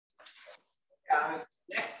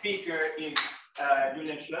Next speaker is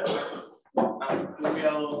Julian Schlöder, who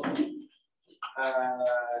will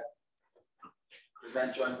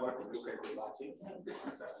present joint work with Luca Gulati. This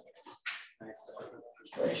is a nice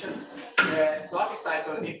illustration. The talk is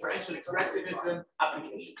titled Inferential Expressivism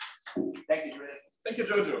Application. Thank you, Julian. Thank you,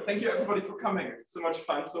 Jojo. Thank you, everybody, for coming. It's so much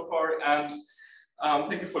fun so far. And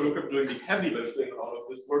thank you for Luca for doing the heavy lifting on all of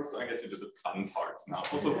this work, so I get to do the fun parts now.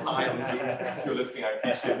 Also, hi on Zoom. If you're listening, I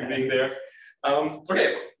appreciate you being there.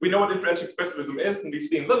 Okay, we know what inferential expressivism is, and we've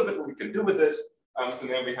seen a little bit what we can do with it. So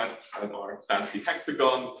now we had our fancy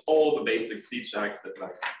hexagon with all the basic speech acts that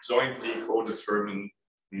like jointly co-determine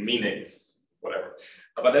meanings, whatever.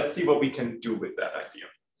 But let's see what we can do with that idea.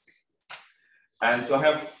 And so I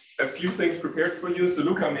have a few things prepared for you. So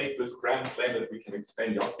Luca made this grand claim that we can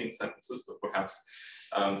explain Gaussian sentences, but perhaps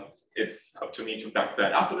it's up to me to back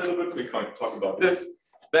that up a little bit. So we can talk about this.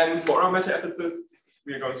 Then for our meta-ethicists,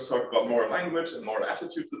 we are going to talk about moral language and moral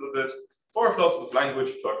attitudes a little bit. For our philosophers of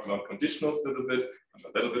language, we're talking about conditionals a little bit. I'm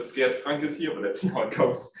a little bit scared Frank is here, but let's see how it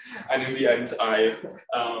goes. And in the end, I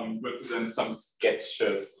will present some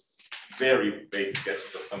sketches, very vague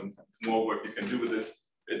sketches of some more work you can do with this.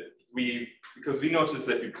 Because we noticed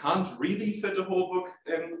that you can't really fit a whole book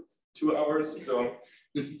in 2 hours, so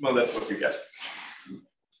well, that's what you get.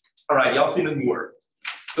 All right, Yeltsin and Moore.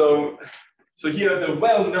 So here are the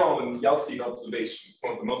well-known Yeltsin observations,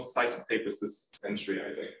 one of the most cited papers this century,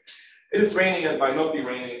 I think. It is raining, it might not be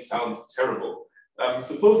raining, sounds terrible.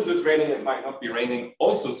 Suppose it is raining, it might not be raining,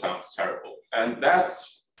 also sounds terrible. And that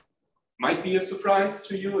might be a surprise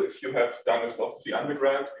to you if you have done a philosophy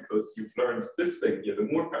undergrad, because you've learned this thing here, the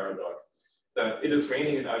Moore paradox, that it is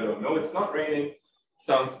raining and I don't know it's not raining,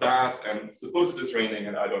 sounds bad, and suppose it is raining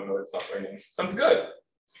and I don't know it's not raining, sounds good.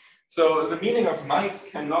 So the meaning of might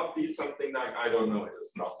cannot be something like I don't know it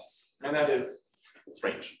is not. And that is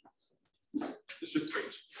strange. It's just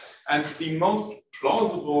strange. And the most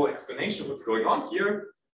plausible explanation of what's going on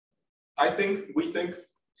here, we think,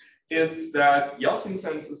 is that Yeltsin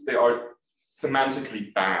sentences, they are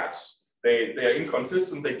semantically bad. They are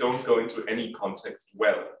inconsistent, they don't go into any context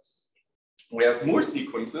well. Whereas Moore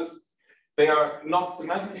sequences, they are not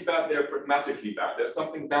semantically bad, they are pragmatically bad. There's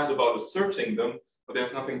something bad about asserting them, but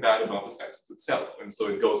there's nothing bad about the sentence itself. And so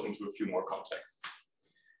it goes into a few more contexts.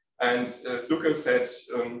 And as Luca said,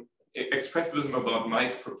 expressivism about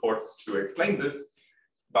might purports to explain this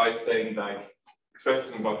by saying like,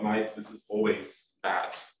 expressivism about might, this is always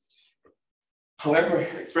bad. However,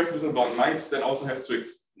 expressivism about might then also has to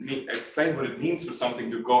explain what it means for something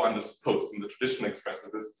to go undersupposed. In the traditional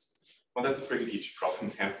expressivists, well, that's a pretty huge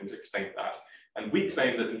problem, having to explain that. And we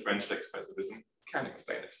claim that inferential expressivism can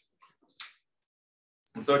explain it.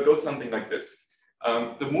 And so it goes something like this.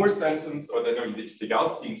 The Moore sentence, or the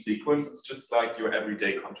Gaussian sequence, is just like your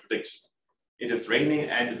everyday contradiction. It is raining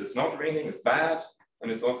and it is not raining is bad,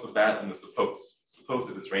 and it's also bad in the suppose. Suppose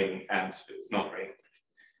it is raining and it's not raining.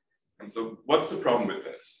 And so what's the problem with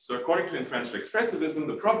this? So according to inferential expressivism,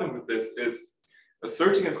 the problem with this is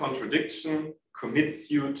asserting a contradiction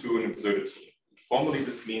commits you to an absurdity. Formally,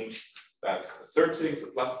 this means that asserting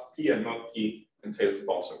the plus p and not p entails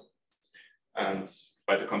bottom. And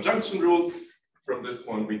by the conjunction rules, from this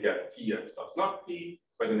one we get p and plus not p.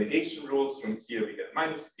 By the negation rules, from here we get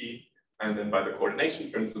minus p. And then by the coordination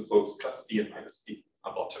principles, plus p and minus p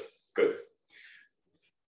are bottom. Good.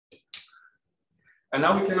 And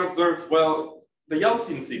now we can observe, well, the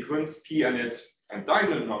Yeltsin sequence, p and it and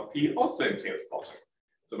diamond not p, also entails bottom.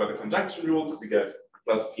 So by the conjunction rules, we get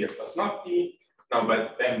plus p and plus not p. Now, by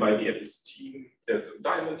the episteme, there's a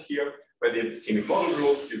diamond here. By the epistemic model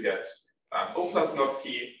rules, you get O plus not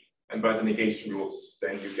p. And by the negation rules,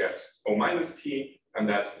 then you get O minus p, and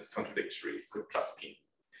that is contradictory with plus p.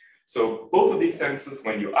 So both of these sentences,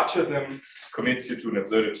 when you utter them, commits you to an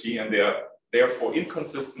absurdity, and they are therefore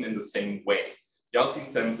inconsistent in the same way. Yeltsin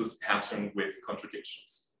sentences pattern with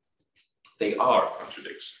contradictions. They are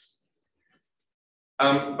contradictions.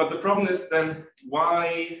 But the problem is then,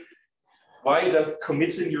 why does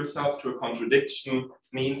committing yourself to a contradiction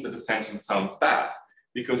means that a sentence sounds bad?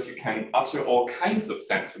 Because you can utter all kinds of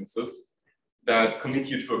sentences that commit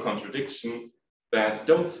you to a contradiction that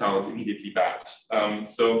don't sound immediately bad.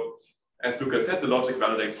 So as Luca said, the logic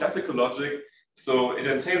validates classical logic. So it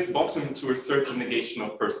entails bottom to assert the negation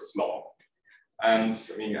of Peirce's law. And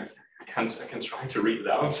I mean, I can try to read it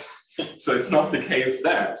out. So it's not the case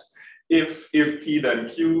that if P then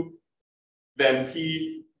Q, then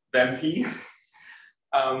P, then P.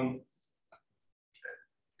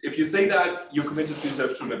 If you say that, you're committed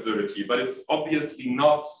yourself to an absurdity, but it's obviously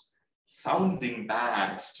not sounding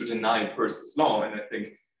bad to deny Peirce's law. And I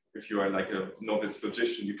think if you are like a novice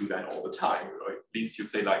logician, you do that all the time, or at least you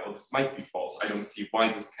say like, oh, this might be false. I don't see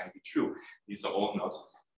why this can be true. These are all not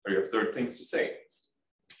very absurd things to say.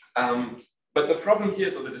 But the problem here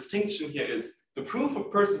is, or the distinction here is, the proof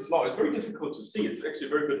of Peirce's law is very difficult to see. It's actually a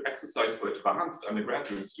very good exercise for advanced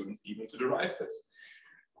undergraduate students even to derive this.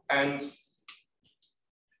 And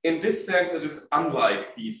in this sense, it is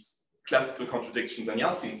unlike these classical contradictions and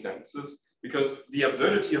Yeltsin sentences, because the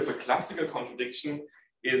absurdity of a classical contradiction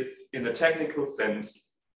is, in a technical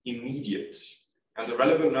sense, immediate. And the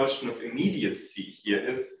relevant notion of immediacy here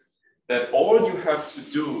is that all you have to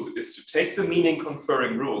do is to take the meaning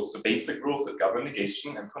conferring rules, the basic rules that govern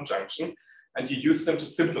negation and conjunction, and you use them to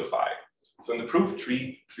simplify. So in the proof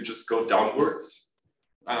tree, you just go downwards,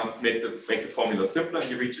 make the formula simpler, and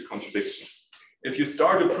you reach a contradiction. If you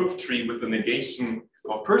start a proof tree with the negation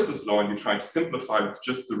of Peirce's law and you try to simplify with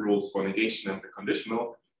just the rules for negation and the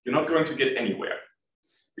conditional, you're not going to get anywhere,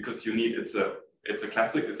 because you need, it's a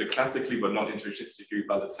classically but not intrinsically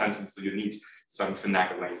valid sentence, so you need some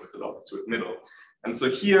finagling with the lotus-root middle. And so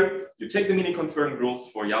here, you take the meaning conferring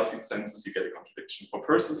rules for Yeltsin sentences, you get a contradiction. For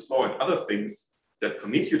Peirce's law and other things that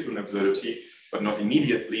commit you to an absurdity, but not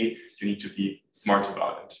immediately, you need to be smart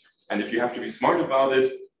about it. And if you have to be smart about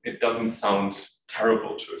it, it doesn't sound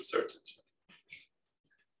terrible to assert it.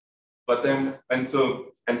 But then, and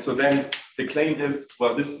so then the claim is,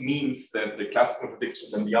 well, this means that the classical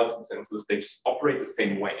contradictions and the Yeltsin sentences, they just operate the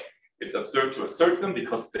same way. It's absurd to assert them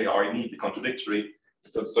because they are immediately contradictory.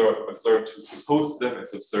 It's absurd to suppose them.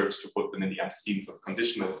 It's absurd to put them in the antecedents of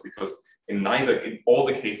conditionals, because in all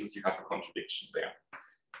the cases you have a contradiction there.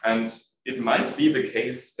 And it might be the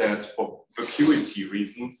case that for vacuity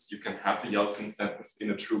reasons, you can have the Yeltsin sentence in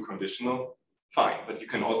a true conditional, fine, but you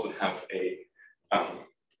can also have a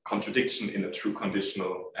contradiction in a true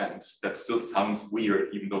conditional, and that still sounds weird,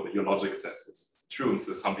 even though your logic says it's true and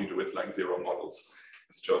says something to do with like zero models,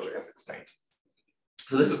 as Giorgio has explained.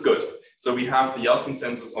 So this is good. So we have the Yeltsin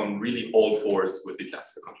sentences on really all fours with the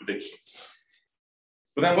classical contradictions.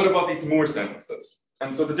 But then what about these Moore sentences?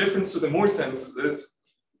 And so the difference to the Moore sentences is,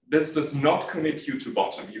 this does not commit you to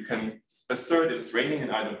bottom. You can assert it is raining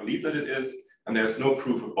and I don't believe that it is, and there's no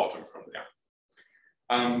proof of bottom from there.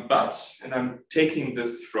 But, and I'm taking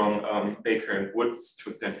this from Baker and Woods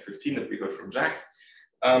 2015 that we heard from Jack,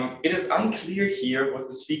 it is unclear here what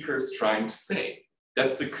the speaker is trying to say.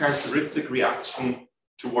 That's the characteristic reaction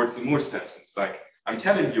towards the Moore sentence. Like, I'm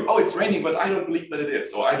telling you, oh, it's raining, but I don't believe that it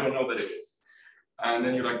is, or I don't know that it is. And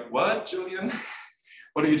then you're like, what, Julian?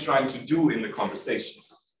 What are you trying to do in the conversation?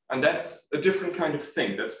 And that's a different kind of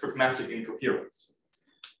thing. That's pragmatic incoherence.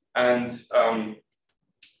 And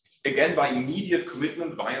again, by immediate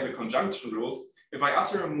commitment via the conjunction rules, if I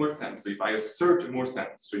utter a Moore sentence, if I assert a Moore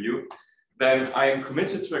sentence to you, then I am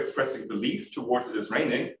committed to expressing belief towards it is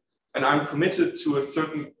raining, and I'm committed to a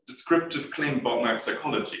certain descriptive claim about my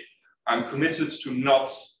psychology. I'm committed to not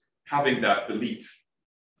having that belief.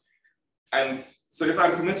 And so if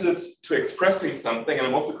I'm committed to expressing something, and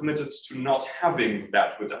I'm also committed to not having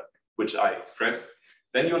that which I express,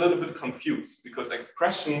 then you're a little bit confused, because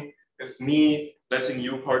expression is me letting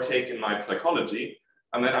you partake in my psychology,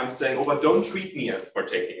 and then I'm saying, oh, but don't treat me as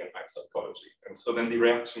partaking in my psychology. And so then the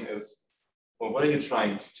reaction is, well, what are you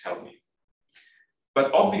trying to tell me?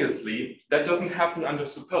 But obviously, that doesn't happen under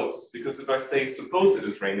suppose, because if I say, suppose it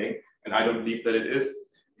is raining, and I don't believe that it is,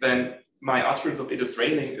 then my utterance of it is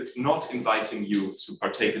raining is not inviting you to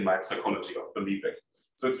partake in my psychology of believing.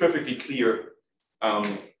 So it's perfectly clear.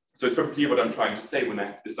 What I'm trying to say when I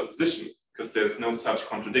have this opposition, because there's no such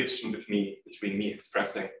contradiction between me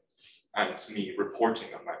expressing and me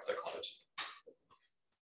reporting on my psychology.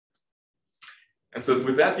 And so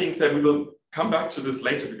with that being said, we will come back to this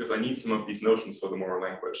later because I need some of these notions for the moral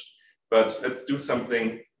language. But let's do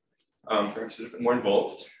something perhaps a little bit more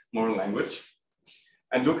involved, moral language.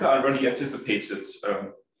 And Luca already anticipated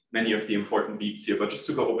many of the important beats here, but just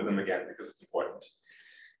to go over them again because it's important.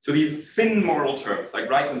 So these thin moral terms, like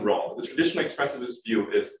right and wrong, the traditional expressivist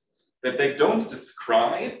view is that they don't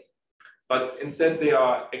describe, but instead they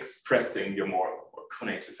are expressing your moral or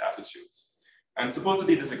conative attitudes. And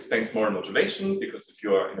supposedly this explains moral motivation, because if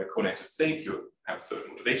you are in a conative state, you have certain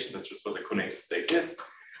motivation. That's just what a conative state is.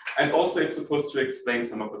 And also it's supposed to explain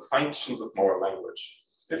some of the functions of moral language.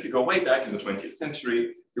 If you go way back in the 20th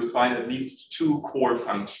century, you'll find at least two core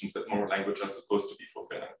functions that moral language are supposed to be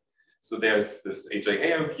fulfilling. So there's this A.J.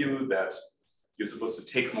 Ayer view that you're supposed to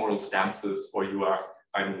take moral stances, or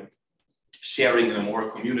I'm sharing in a moral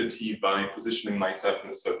community by positioning myself in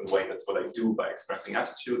a certain way. That's what I do by expressing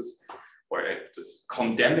attitudes. Or just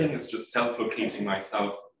condemning is just self-locating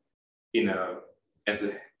myself in a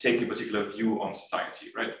taking a particular view on society,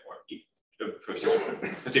 right? Or a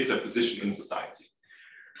particular position in society.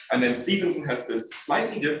 And then Stevenson has this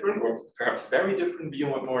slightly different, or perhaps very different view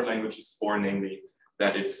on what moral language is for, namely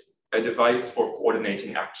that it's a device for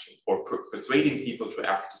coordinating action, for persuading people to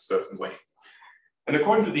act a certain way. And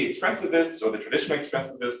according to the expressivist, or the traditional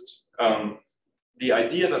expressivist, the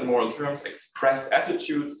idea that moral terms express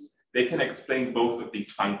attitudes, they can explain both of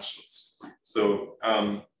these functions. So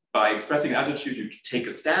by expressing attitude, you take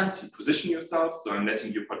a stance, you position yourself. So I'm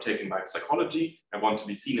letting you partake in my psychology. I want to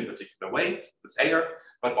be seen in a particular way, that's air.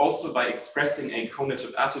 But also by expressing a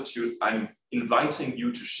cognitive attitudes, I'm inviting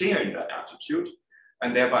you to share in that attitude,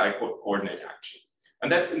 and thereby I coordinate action.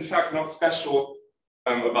 And that's in fact not special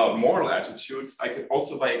about moral attitudes. I can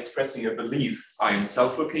also, by expressing a belief, I am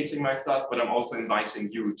self-locating myself, but I'm also inviting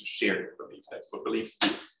you to share your belief. That's what beliefs do.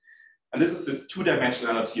 And this is this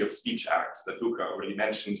two-dimensionality of speech acts that Luca already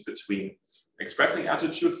mentioned between expressing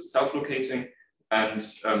attitudes, self-locating, and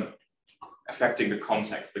affecting the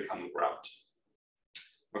context, the common ground.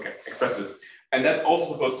 Okay, expressivism. And that's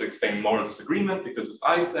also supposed to explain moral disagreement, because if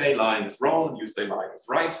I say lying is wrong and you say lying is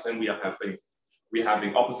right, then we're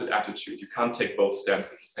having opposite attitude. You can't take both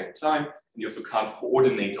stances at the same time, and you also can't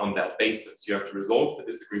coordinate on that basis. You have to resolve the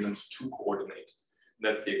disagreement to coordinate. And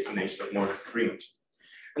that's the explanation of moral disagreement.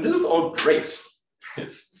 And this is all great.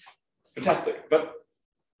 It's fantastic, but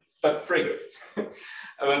Frege.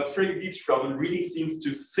 Frege-Beach problem really seems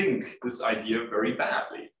to sink this idea very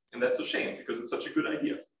badly. And that's a shame, because it's such a good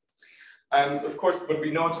idea. And of course, what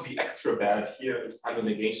we know to be extra bad here is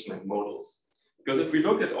under-negation and modals. Because if we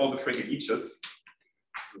look at all the Frege-Beaches,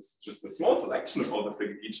 it's just a small selection of all the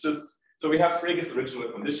Frege-Beaches. So we have Frege's original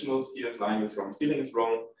conditionals here, lying is wrong, stealing is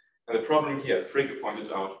wrong. And the problem here, as Frege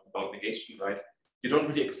pointed out about negation, right? You don't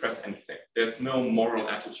really express anything. There's no moral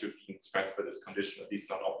attitude being expressed by this condition, at least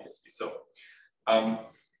not obviously so.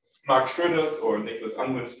 Mark Schröder's or Nicholas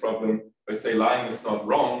Unwin's problem, they say lying is not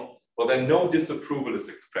wrong, well then no disapproval is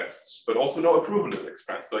expressed, but also no approval is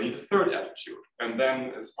expressed. So I need a third attitude. And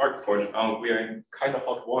then, as Art pointed out, we are in kind of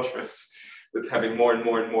hot waters with having more and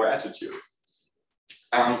more and more attitudes.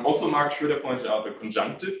 Also, Mark Schröder pointed out the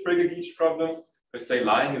conjunctive Frege-Beach problem. They say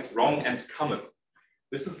lying is wrong and common.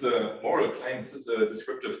 This is a moral claim, this is a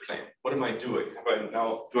descriptive claim. What am I doing?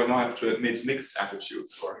 Do I now have to admit mixed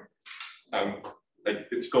attitudes? Or like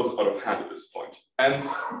it goes out of hand at this point. And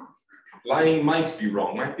lying might be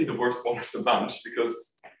wrong, might be the worst one of the bunch,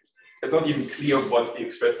 because it's not even clear what the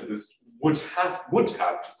expressivist would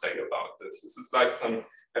have to say about this. This is like some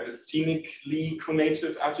epistemically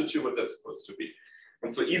conative attitude, what that's supposed to be.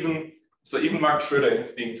 And so even Mark Schröder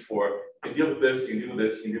is being for, you can deal with this, you can deal with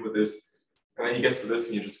this, you can deal with this. And then he gets to this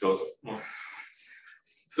and he just goes, oh.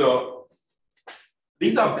 So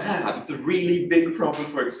these are bad. It's a really big problem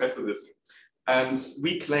for expressivism. And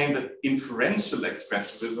we claim that inferential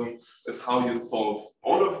expressivism is how you solve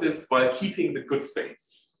all of this while keeping the good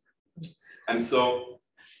things. And so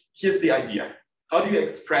here's the idea. How do you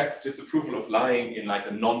express disapproval of lying in like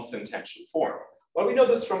a non-sentential form? Well, we know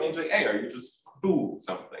this from inter-air. You just boo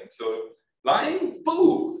something. So lying,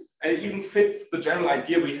 boo. And it even fits the general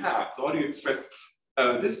idea we have. So how do you express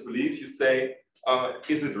disbelief? You say,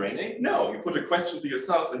 is it raining? No, you put a question to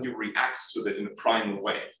yourself and you react to it in a primal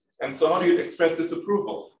way. And so how do you express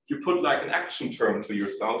disapproval? You put like an action term to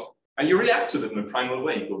yourself and you react to it in a primal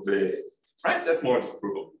way. You go, bleh. Right? That's more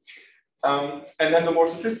disapproval. And then the more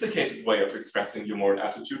sophisticated way of expressing your moral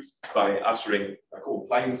attitudes by uttering, like, oh,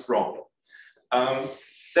 lying is wrong.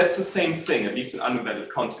 That's the same thing, at least in unembedded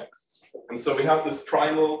contexts. And so we have this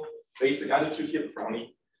primal basic attitude here,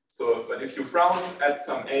 frowny. So, but if you frown at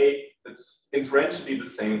some A, it's inferentially the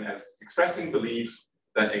same as expressing belief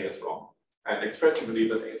that A is wrong. And expressing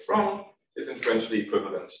belief that A is wrong is inferentially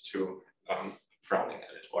equivalent to frowning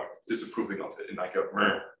at it or disapproving of it in like a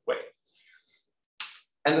way.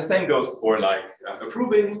 And the same goes for like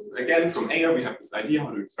approving. Again, from A, we have this idea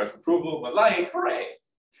how to express approval. Well, lying, hooray!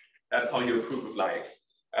 That's how you approve of lying.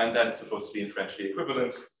 And that's supposed to be inferentially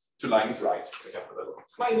equivalent to lying is right. So you have a little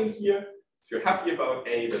smiley here. If you're happy about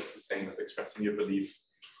A, that's the same as expressing your belief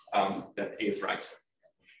that A is right.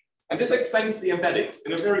 And this explains the embeddings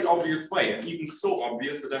in a very obvious way, and even so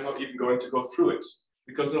obvious that I'm not even going to go through it.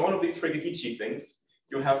 Because in all of these Frege-Beach things,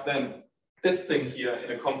 you have then this thing here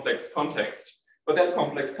in a complex context, but that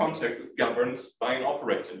complex context is governed by an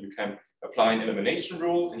operator. You can apply an elimination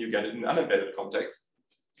rule and you get it in an unembedded context.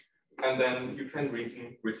 And then you can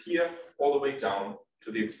reason with here all the way down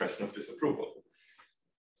to the expression of disapproval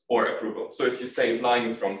or approval. So if you say if lying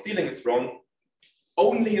is wrong, stealing is wrong,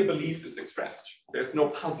 only a belief is expressed. There's no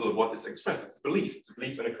puzzle what is expressed. It's a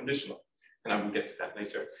belief in a conditional. And I will get to that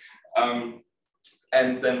later.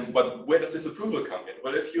 And then, but where does disapproval come in?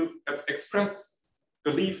 Well, if you express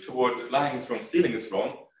belief towards if lying is wrong, stealing is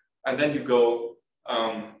wrong, and then you go,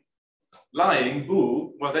 lying,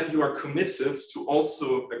 boo, well, then you are committed to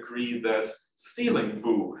also agree that stealing,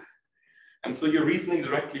 boo. And so you're reasoning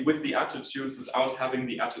directly with the attitudes without having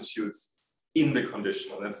the attitudes in the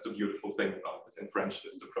conditional. That's the beautiful thing about this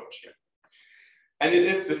inferentialist approach here. And it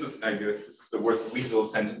is, this is the worst weasel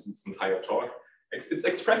sentence in this entire talk. It's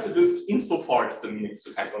expressivist insofar as the meanings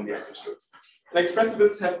depend on the attitudes. And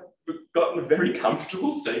expressivists have gotten very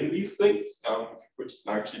comfortable saying these things, which is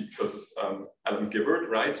actually because of Alan Gibbard,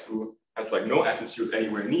 right, who has like no attitudes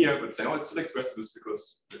anywhere near, but say, oh, it's still expressivist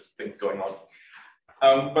because there's things going on.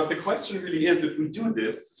 But the question really is, if we do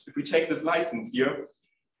this, if we take this license here,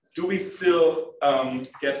 do we still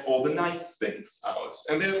get all the nice things out?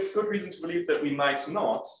 And there's good reason to believe that we might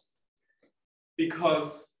not,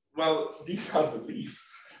 because, well, these are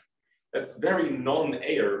beliefs. That's very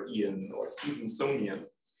non-Ayerian or Stevensonian,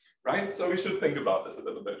 right? So we should think about this a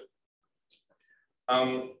little bit.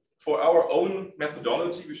 For our own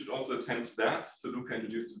methodology, we should also attend to that. So Luca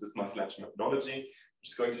introduced this multilateral methodology. I'm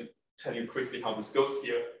just going to tell you quickly how this goes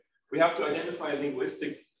here. We have to identify a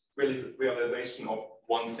linguistic realization of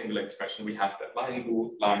one single expression. We have that lying,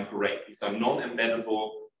 boo, lying, hooray. These are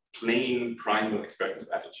non-embeddable, plain, primal expressions of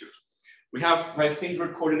attitude. We have my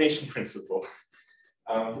favorite coordination principle.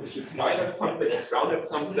 If you smile at something and frown at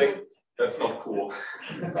something, that's not cool.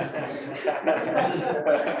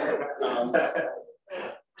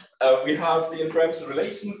 We have the inferential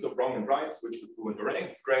relations of wrong and rights, which with boo and hooray,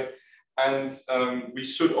 it's great. And we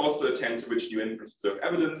should also attend to which new inference preserve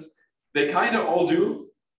evidence. They kind of all do.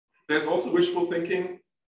 There's also wishful thinking.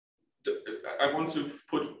 I want to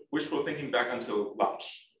put wishful thinking back until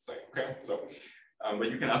lunch, say, okay? So, but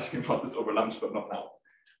you can ask me about this over lunch, but not now.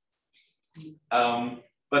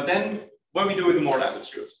 But then, what do we do with the moral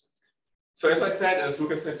attitude? So as I said, as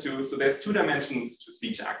Luca said too, so there's two dimensions to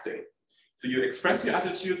speech acting. So you express your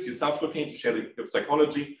attitudes, you self-locate, you share your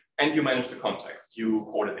psychology, and you manage the context, you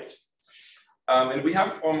coordinate. And we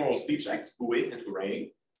have our moral speech acts, booing and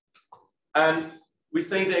hooray. And we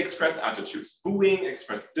say they express attitudes. Booing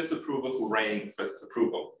expresses disapproval, hooray expresses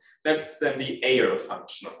approval. That's then the Ayer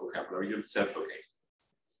function of vocabulary, you self-locate.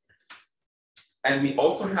 And we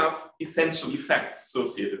also have essential effects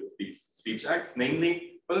associated with these speech acts, namely,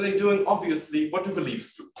 what are they doing? Obviously, what do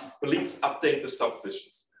beliefs do? Beliefs update the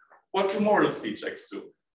suppositions. What do moral speech acts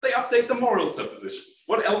do? They update the moral suppositions.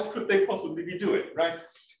 What else could they possibly be doing, right?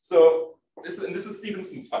 So, this is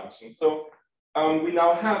Stevenson's function. So, we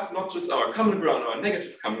now have not just our common ground, our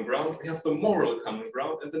negative common ground, we have the moral common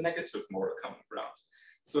ground and the negative moral common ground.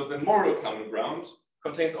 So the moral common ground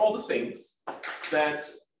contains all the things that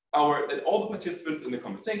all the participants in the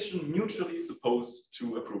conversation mutually supposed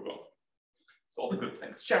to approve of. So all the good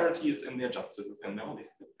things. Charity is in there, justice is in there, all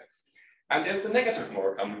these good things. And there's the negative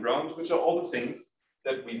moral common ground, which are all the things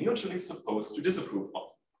that we mutually supposed to disapprove of.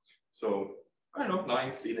 So, I don't know,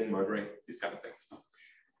 lying, stealing, murdering, these kind of things.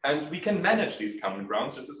 And we can manage these common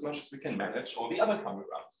grounds just as much as we can manage all the other common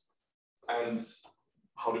grounds. And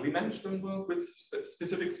how do we manage them? Well, with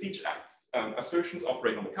specific speech acts. Assertions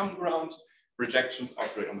operate on the common ground, rejections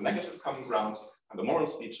operate on the negative common ground, and the moral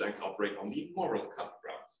speech acts operate on the moral common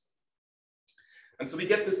grounds. And so we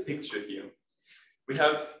get this picture here. We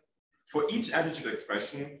have, for each attitude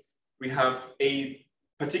expression, we have a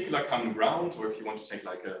particular common ground, or if you want to take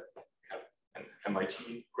like an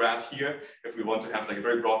MIT grad here, if we want to have like a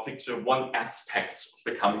very broad picture, one aspect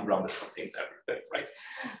of the common ground that contains everything,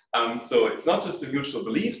 right? So it's not just the mutual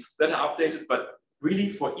beliefs that are updated, but really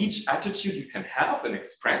for each attitude you can have and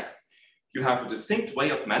express, you have a distinct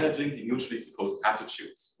way of managing the mutually supposed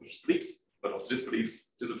attitudes, which is beliefs, but also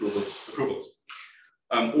disbeliefs, disapprovals, approvals.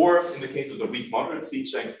 Or in the case of the weak moderate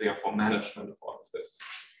speech acts, they are for management of all of this.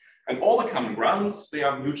 And all the common grounds, they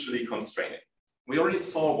are mutually constraining. We already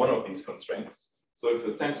saw one of these constraints. So if the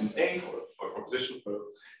sentence A, or proposition,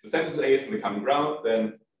 the sentence A is in the common ground,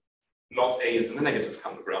 then not A is in the negative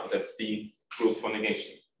common ground. That's the rules for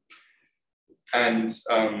negation. And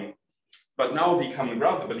but now the common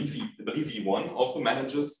ground, the believy one, also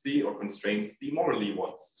manages or constrains the morally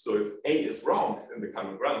ones. So if A is wrong, is in the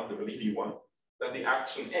common ground, the believy one, then the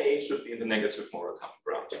action A should be in the negative moral common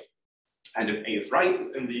ground. And if A is right,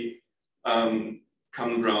 is in the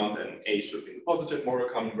common ground, and A should be in the positive moral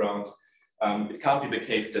common ground. It can't be the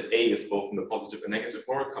case that A is both in the positive and negative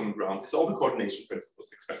moral common ground. It's all the coordination principles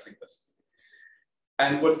expressing this.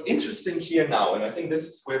 And what's interesting here now, and I think this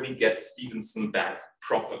is where we get Stevenson back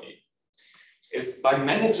properly, is by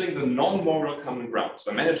managing the non-moral common grounds,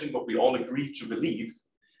 by managing what we all agree to believe,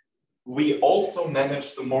 we also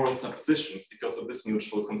manage the moral suppositions because of this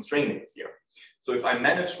mutual constraining here. So if I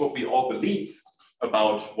manage what we all believe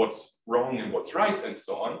about what's wrong and what's right and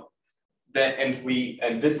so on, then,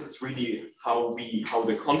 and this is really how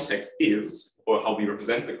the context is, or how we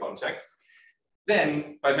represent the context,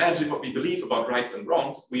 then by managing what we believe about rights and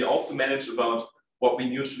wrongs, we also manage about what we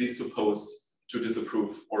mutually suppose to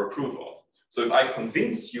disapprove or approve of. So if I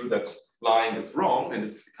convince you that lying is wrong, and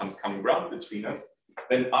this becomes common ground between us,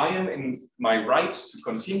 then I am in my right to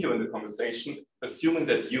continue in the conversation, assuming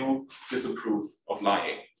that you disapprove of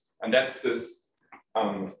lying. And that's this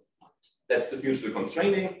mutual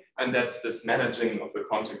constraining, and that's this managing of the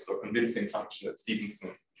context or convincing function that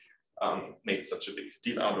Stevenson made such a big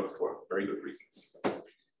deal out of for very good reasons.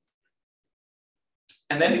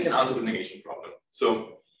 And then we can answer the negation problem. So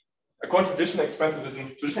according to traditional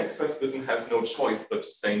expressivism has no choice but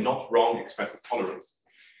to say not wrong expresses tolerance.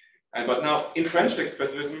 But now, inferential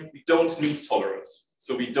expressivism, we don't need tolerance.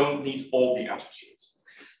 So we don't need all the attitudes.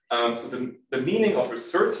 So the meaning of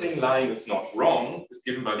asserting lying is not wrong is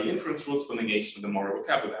given by the inference rules for negation in the moral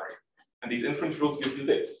vocabulary. And these inference rules give you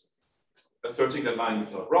this. Asserting that lying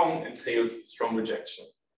is not wrong entails strong rejection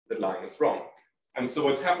that lying is wrong. And so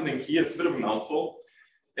what's happening here, it's a bit of a mouthful,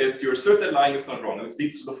 is you assert that lying is not wrong, and this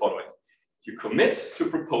leads to the following. You commit to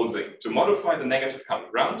proposing to modify the negative common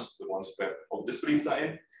ground, the ones where all the disbeliefs are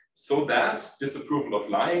in, so that disapproval of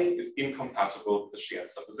lying is incompatible with shared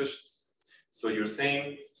suppositions. So you're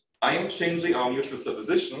saying, I am changing our mutual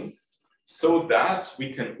supposition so that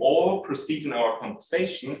we can all proceed in our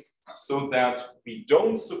conversation so that we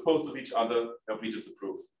don't suppose of each other that we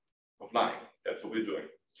disapprove of lying. That's what we're doing.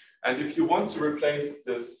 And if you want to replace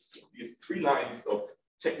these 3 lines of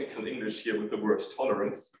technical English here with the word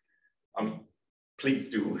tolerance, please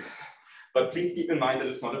do. But please keep in mind that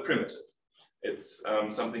it's not a primitive. It's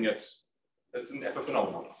something that's an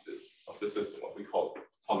epiphenomenon of the system, what we call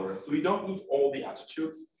tolerance. So we don't need all the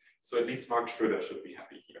attitudes. So at least Mark Schlöder should be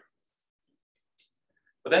happy here.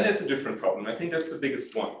 But then there's a different problem. I think that's the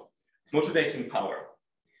biggest one. Motivating power.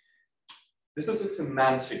 This is a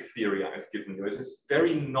semantic theory I've given you. It is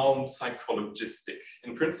very non-psychologistic.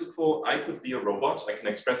 In principle, I could be a robot. I can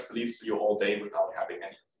express beliefs to you all day without having any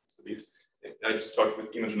of these beliefs. I just talked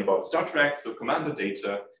with Imogen about Star Trek, so command the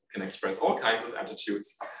data can express all kinds of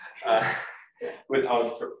attitudes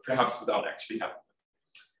perhaps without actually having them.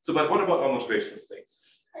 So, but what about our motivational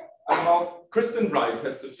states? Well, Crispin Wright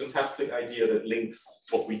has this fantastic idea that links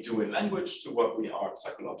what we do in language to what we are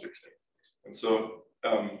psychologically. And so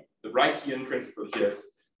the Wrightian principle here is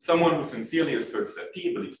someone who sincerely asserts that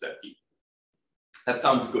P believes that P. That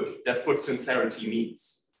sounds good. That's what sincerity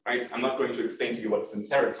means, right? I'm not going to explain to you what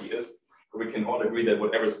sincerity is, but we can all agree that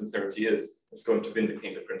whatever sincerity is, it's going to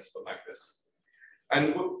vindicate a principle like this.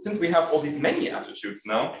 And since we have all these many attitudes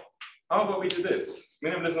now, how about we do this?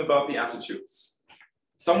 Minimalism about the attitudes.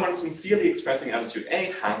 Someone sincerely expressing attitude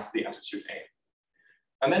A has the attitude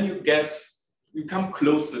A. And then you come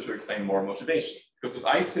closer to explain moral motivation. Because if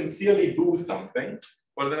I sincerely boo something,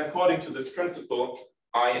 well then according to this principle,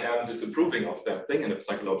 I am disapproving of that thing in a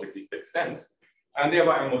psychologically fixed sense, and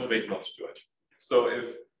thereby I'm motivated not to do it. So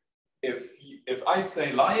if I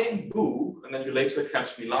say lying, boo, and then you later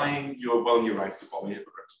catch me lying, you're well in your rights to call me a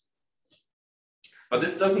hypocrite. But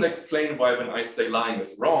this doesn't explain why when I say lying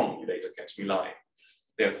is wrong, you later catch me lying.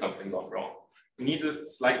 There's something gone wrong. We need a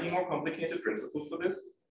slightly more complicated principle for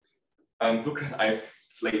this. Look, I've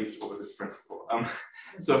slaved over this principle.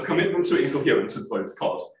 So commitment to incoherence is what it's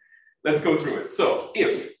called. Let's go through it. So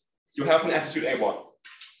if you have an attitude A1,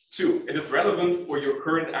 2, it is relevant for your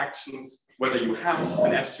current actions whether you have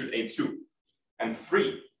an attitude A2. And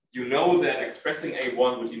 3, you know that expressing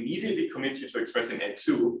A1 would immediately commit you to expressing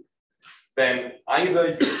A2, then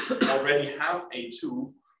either you already have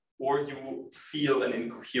A2 or you feel an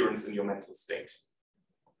incoherence in your mental state.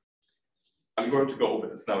 I'm going to go over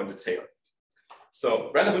this now in detail.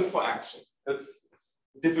 So relevant for action. That's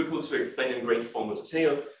difficult to explain in great formal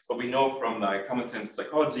detail, but we know from like common sense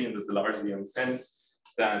psychology and the Zillarzian sense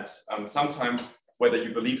that sometimes whether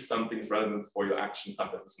you believe something is relevant for your action,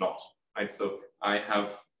 sometimes it's not. Right? So I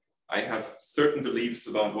have certain beliefs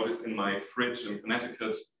about what is in my fridge in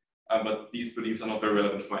Connecticut, but these beliefs are not very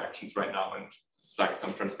relevant for my actions right now, and it's like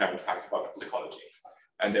some transparent fact about psychology.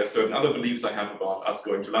 And there are certain other beliefs I have about us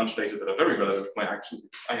going to lunch later that are very relevant for my actions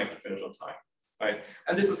because I have to finish on time. Right?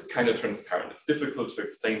 And this is kind of transparent. It's difficult to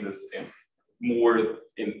explain this in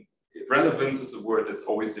relevance is a word that's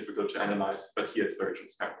always difficult to analyze, but here it's very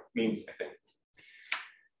transparent. It means, I think.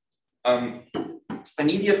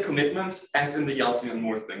 Immediate commitment, as in the Yeltsin and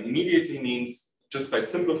Moore thing, immediately means just by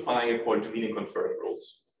simplifying according to meaning conferring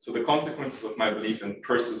rules. So the consequences of my belief in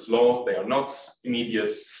Peirce's law, they are not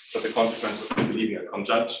immediate, but the consequences of believing a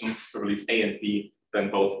conjunction for belief A and B, then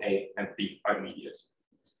both A and B are immediate.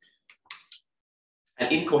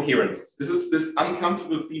 And incoherence. This is this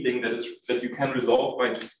uncomfortable feeling that you can resolve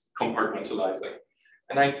by just compartmentalizing.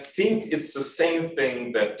 And I think it's the same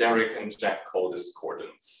thing that Derek and Jack call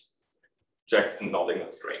discordance. Jackson nodding,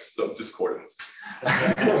 that's great. So discordance.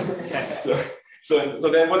 So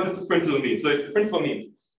then what does this principle mean? So the principle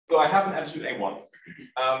means, so I have an attitude A1,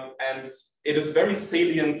 and it is very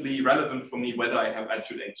saliently relevant for me whether I have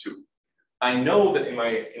attitude A2. I know that in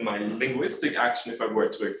my linguistic action, if I were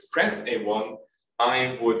to express A1,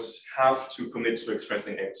 I would have to commit to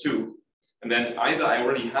expressing A2. And then either I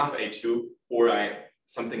already have A2 or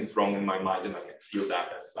something's wrong in my mind and I can feel that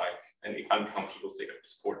as like an uncomfortable state of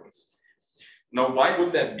discordance. Now, why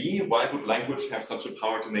would that be? Why would language have such a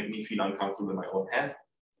power to make me feel uncomfortable in my own head?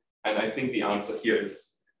 And I think the answer here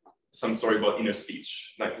is some story about inner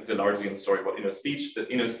speech, like it's a Larsian story about inner speech, that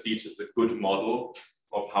inner speech is a good model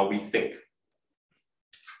of how we think.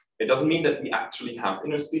 It doesn't mean that we actually have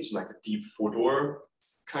inner speech in like a deep Fodor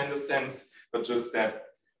kind of sense, but just that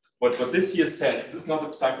what this here says, this is not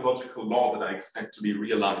a psychological law that I expect to be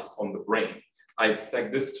realized on the brain. I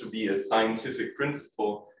expect this to be a scientific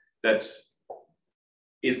principle that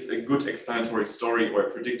is a good explanatory story or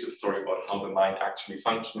a predictive story about how the mind actually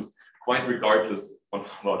functions, quite regardless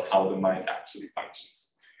of about how the mind actually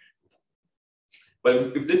functions. But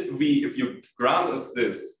if you grant us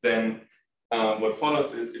this, then what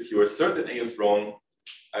follows is if you assert that A is wrong,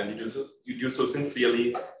 and you do so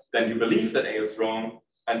sincerely, then you believe that A is wrong,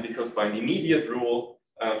 and because by an immediate rule,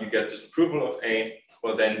 you get disapproval of A,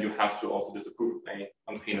 well then you have to also disapprove of A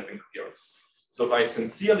on pain of incoherence. So if I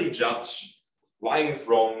sincerely judge lying is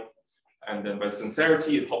wrong, and then by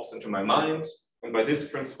sincerity it hops into my mind, and by this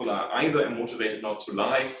principle I either am motivated not to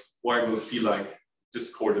lie, or I will feel like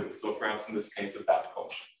discordance, so perhaps in this case a bad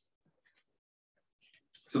conscience.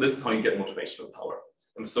 So this is how you get motivational power.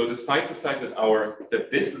 And so despite the fact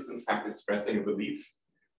that this is in fact expressing a belief,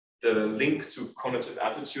 the link to cognitive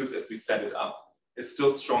attitudes as we set it up is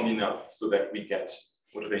still strong enough so that we get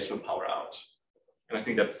motivational power out. And I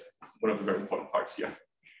think that's one of the very important parts here.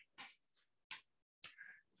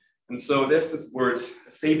 And so there's this word,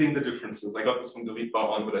 saving the differences. I got this from David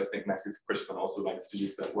Bauer, but I think Matthew Crispin also likes to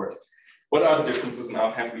use that word. What are the differences and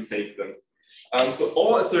how have we saved them? So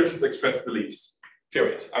all assertions express beliefs,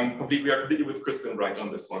 period. We are completely with Crispin right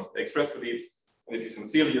on this one. They express beliefs, and if you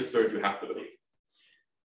sincerely assert, you have to believe.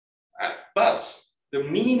 But the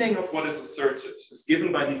meaning of what is asserted is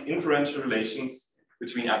given by these inferential relations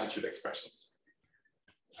between attitude expressions.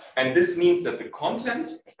 And this means that the content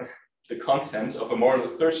of a moral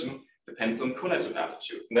assertion depends on conative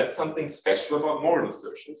attitudes. And that's something special about moral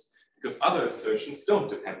assertions, because other assertions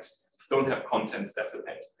don't have contents that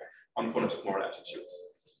depend on conative moral attitudes.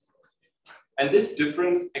 And this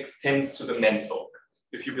difference extends to the mental.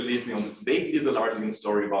 If you believe me on this vaguely is a Larsian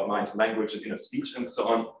story about mind, language, and inner speech, and so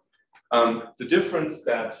on. The difference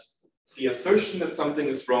that the assertion that something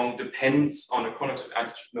is wrong depends on a conative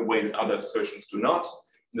attitude in a way that other assertions do not.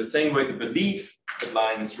 In the same way, the belief that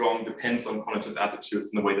lying is wrong depends on conative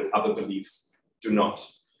attitudes in a way that other beliefs do not.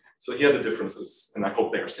 So here are the differences, and I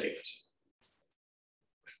hope they are saved.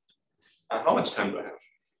 How much time do I have?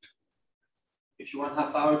 If you want a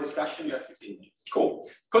half-hour discussion, you have 15 minutes. Cool.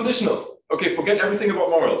 Conditionals. Okay, forget everything about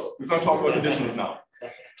morals. We're going to talk about conditionals now.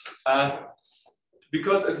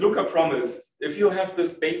 Because as Luca promised, if you have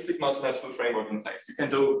this basic multilateral framework in place, you can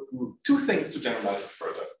do two things to generalize it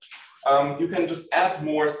further. You can just add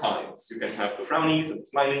more signs. You can have the frownies and the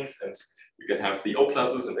smileys, and you can have the O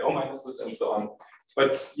pluses and the O minuses and so on.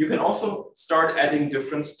 But you can also start adding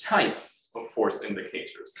different types of force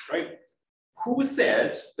indicators, right? Who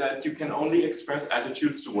said that you can only express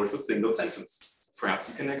attitudes towards a single sentence? Perhaps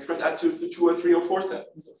you can express attitudes to 2 or 3 or 4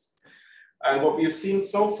 sentences. And what we have seen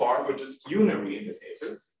so far were just unary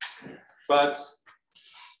indicators. But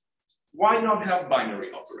why not have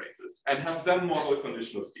binary operators and have them model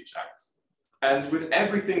conditional speech acts? And with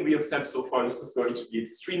everything we have said so far, this is going to be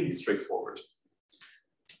extremely straightforward.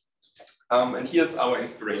 And here's our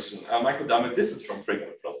inspiration. Michael Dammit, this is from Frege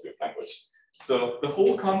and Philosophy of Language. So the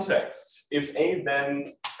whole context, if A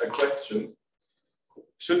then a question,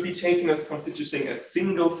 should be taken as constituting a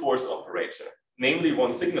single force operator, namely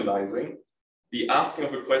one signalizing the asking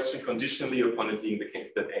of a question conditionally upon it being the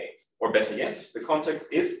case that A, or better yet, the context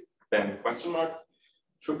if then question mark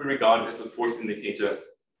should be regarded as a force indicator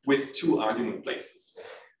with 2 argument places.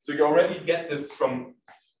 So you already get this from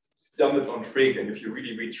Dammit on Frege, and if you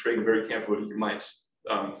really read Frege very carefully, you might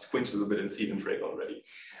squint a little bit and see it in Frege already.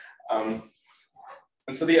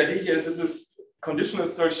 And so the idea here is this is conditional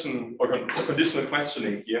assertion or conditional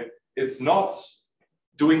questioning here is not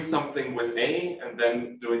doing something with A and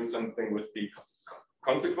then doing something with B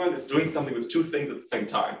consequent. It's doing something with two things at the same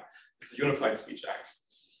time. It's a unified speech act.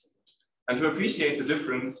 And to appreciate the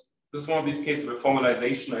difference, this is one of these cases where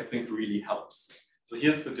formalization, I think, really helps. So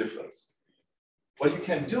here's the difference. What you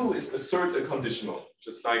can do is assert a conditional,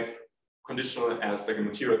 just like conditional as like a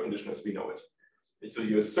material condition as we know it. So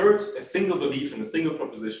you assert a single belief in a single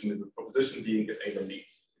proposition, the proposition being if A then B.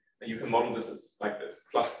 And you can model this as like this,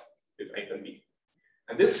 plus if A then B.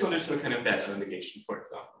 And this conditional can embed a negation, for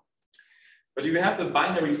example. But if you have the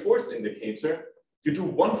binary force indicator, you do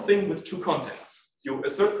one thing with two contents. You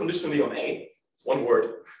assert conditionally on A, it's one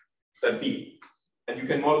word, then B. And you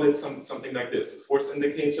can model it something like this, a force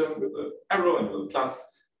indicator with an arrow and with a plus,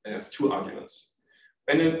 and has two arguments.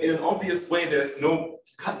 And in an obvious way, you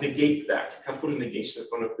can't negate that. You can't put a negation in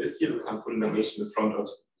front of this here, you can't put a negation in front of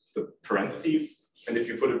the parentheses. And if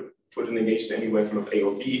you put a negation anywhere in front of A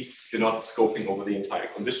or B, you're not scoping over the entire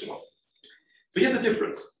conditional. So here's the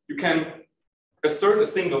difference. You can assert a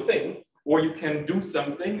single thing, or you can do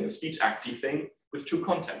something, a speech acty thing, with two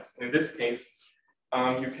contents. And in this case,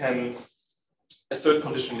 you can assert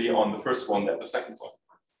conditionally on the first one, then the second one.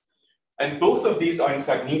 And both of these are in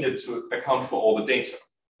fact needed to account for all the data.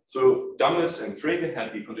 So Dummett and Frege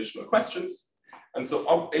had the conditional questions. And so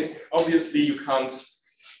obviously you can't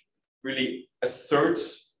really assert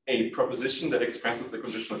a proposition that expresses the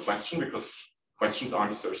conditional question because questions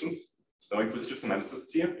aren't assertions. There's no inquisitive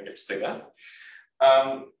semanticists here, I get to say that.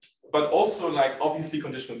 But also like obviously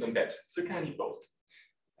conditionals embed, so you can need both.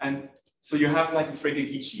 And so you have like a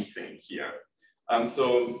Frege-Geachie thing here.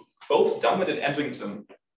 So both Dummett and Edgington,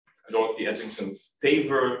 Dorothy Edgington,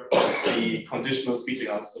 favor the conditional speech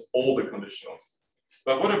accounts of all the conditionals.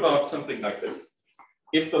 But what about something like this?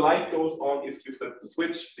 If the light goes on, if you flip the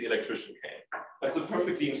switch, the electrician came. That's a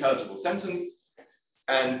perfectly intelligible sentence,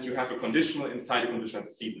 and you have a conditional inside a conditional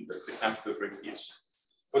antecedent. That's a classical Frege-Geachie.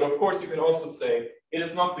 But of course, you can also say, it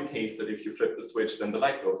is not the case that if you flip the switch, then the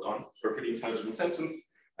light goes on. Perfectly intelligible sentence,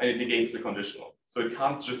 and it negates the conditional. So it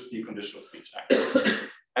can't just be a conditional speech act.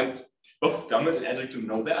 And both Dummett and Edgington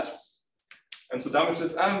know that. And so Dummett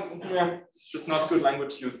says, yeah, it's just not good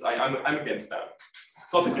language use. I'm against that.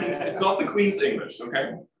 It's not the Queen's English,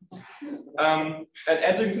 okay? And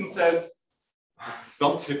Edgington says, it's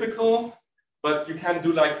not typical, but you can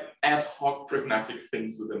do like ad hoc pragmatic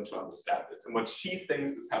things with them to understand it. And what she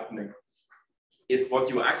thinks is happening is what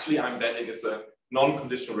you actually are embedding is a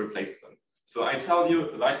non-conditional replacement. So I tell you,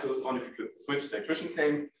 if the light goes on, if you flip the switch, the electrician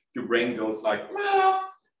came, your brain goes like, well,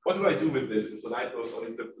 what do I do with this? If the light goes on,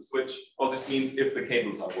 you flip the switch, oh, this means if the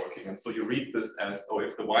cables are working. And so you read this as, oh,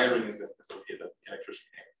 if the wiring is okay, the electrician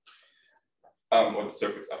came. Or the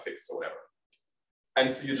circuits are fixed or whatever. And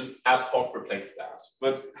so you just ad hoc replace that.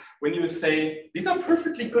 But when you say, these are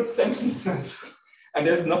perfectly good sentences, and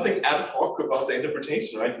there's nothing ad hoc about the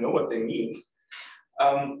interpretation, right? You know what they mean.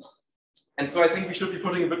 And so I think we should be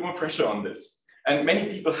putting a bit more pressure on this. And many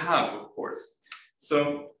people have, of course.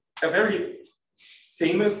 So a very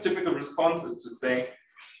famous typical response is to say,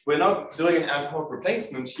 we're not doing an ad hoc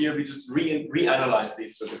replacement here, we just reanalyze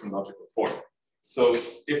these to a different logical form. So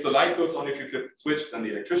if the light goes on, if you flip the switch, then the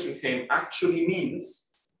electrician came actually means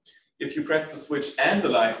if you press the switch and the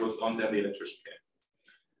light goes on, then the electrician came.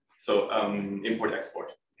 So import,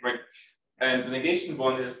 export, right? And the negation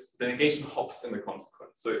one is the negation hops in the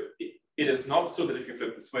consequence. So it is not so that if you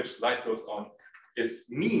flip the switch, the light goes on. It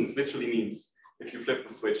means, literally means, if you flip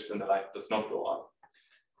the switch, then the light does not go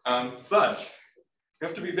on. But we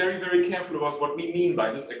have to be very, very careful about what we mean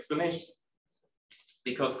by this explanation.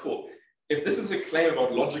 Because cool, if this is a claim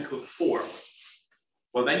about logical form,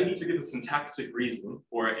 well, then you need to give a syntactic reason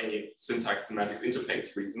or a syntax semantics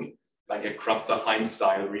interface reason, like a Kratzer-Heim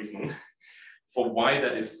style reason for why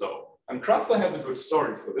that is so. And Kratzer has a good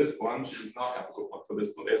story for this one. She does not have a good one for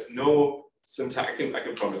this one. There's no syntactic, I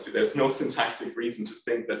can promise you, there's no syntactic reason to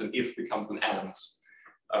think that an if becomes an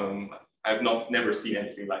and. I've never seen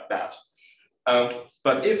anything like that.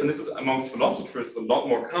 But if, and this is amongst philosophers a lot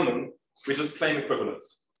more common, we just claim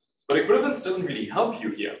equivalence. But equivalence doesn't really help you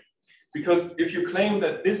here. Because if you claim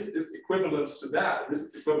that this is equivalent to that, this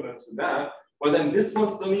is equivalent to that, well then this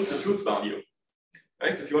one still needs a truth value.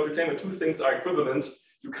 Right? If you want to claim that two things are equivalent,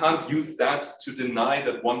 you can't use that to deny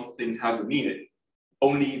that one thing has a meaning.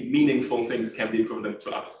 Only meaningful things can be equivalent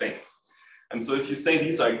to other things. And so if you say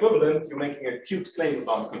these are equivalent, you're making a cute claim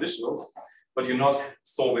about conditionals, but you're not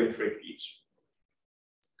solving Frege-Geachie.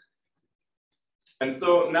 And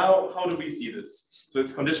so now, how do we see this? So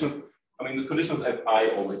it's conditionals I mean, this conditional is as I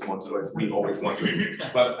always wanted, or as we always wanted,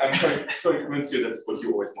 but I'm trying to convince you that it's what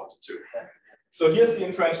you always wanted to. So here's the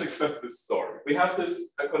inferential expressivism story. We have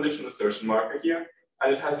this conditional assertion marker here,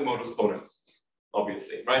 and it has a modus ponens,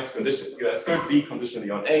 obviously, right? Condition, you assert B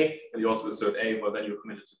conditionally on A, and you also assert A, well, then you're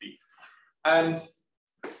committed to B. And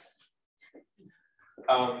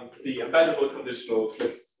the embeddable conditional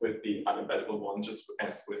flips with the unembeddable one, just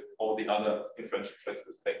as with all the other inferential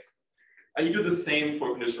expressivist things. And you do the same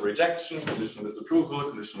for conditional rejection, conditional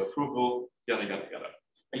disapproval, conditional approval, yada, yada, yada.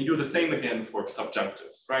 And you do the same again for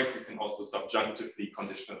subjunctives, right? You can also subjunctively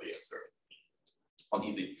conditionally assert on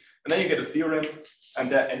easy. And then you get a theorem,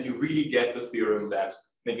 and you really get the theorem that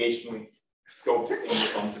negation scopes in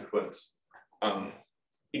the consequent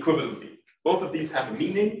equivalently. Both of these have a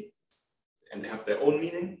meaning, and they have their own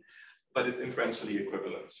meaning, but it's inferentially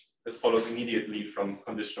equivalent. This follows immediately from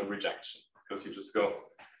conditional rejection, because you just go,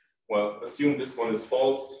 well, assume this one is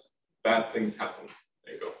false, bad things happen.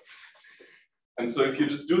 There you go. And so if you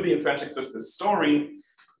just do the inferential expressivism story,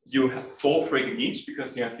 you solve Frege each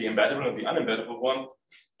because you have the embeddable and the unembeddable one,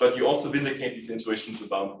 but you also vindicate these intuitions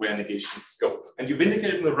about where negations scope. And you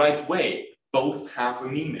vindicate it in the right way. Both have a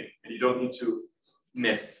meaning, and you don't need to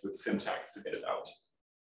mess with syntax to get it out.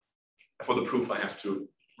 For the proof, I have to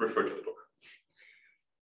refer to the book.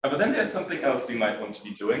 But then there's something else we might want to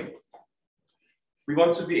be doing. We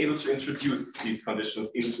want to be able to introduce these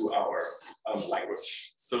conditions into our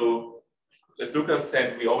language. So as Lucas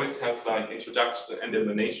said, we always have like introduction and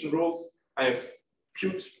elimination rules. I have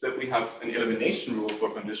viewed that we have an elimination rule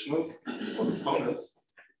for conditionals or components,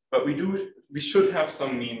 but we should have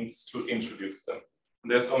some means to introduce them.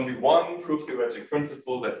 And there's only one proof theoretic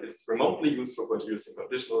principle that is remotely used for introducing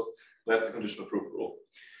conditionals. That's the conditional proof rule.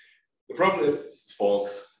 The problem is it's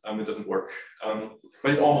false. It doesn't work,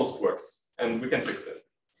 but it almost works, and we can fix it.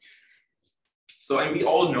 So, and we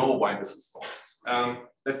all know why this is false.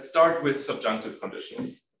 Let's start with subjunctive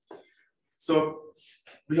conditionals. So,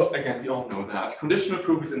 we all know that conditional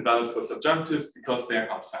proof is invalid for subjunctives because they are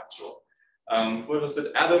counterfactual. What was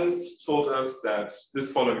it? Adams told us that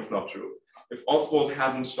this following is not true. If Oswald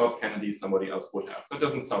hadn't shot Kennedy, somebody else would have. That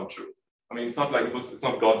doesn't sound true. I mean, it's not like it's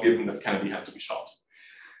not God-given that Kennedy had to be shot.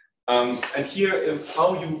 And here is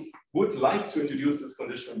how you would like to introduce this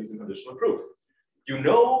condition using conditional proof. You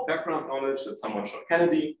know background knowledge that someone shot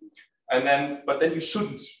Kennedy, but then you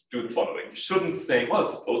shouldn't do the following. You shouldn't say, well,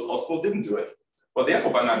 suppose Oswald didn't do it. Well,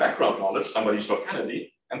 therefore, by my background knowledge, somebody shot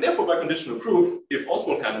Kennedy, and therefore, by conditional proof, if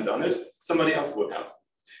Oswald hadn't done it, somebody else would have.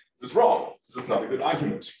 This is wrong. This is not a good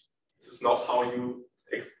argument. This is not how you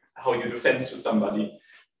defend to somebody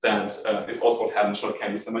that if Oswald hadn't shot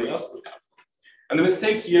Kennedy, somebody else would have. And the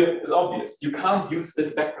mistake here is obvious. You can't use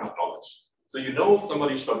this background knowledge. So you know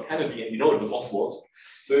somebody shot Kennedy and you know it was Oswald.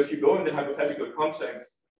 So if you go in the hypothetical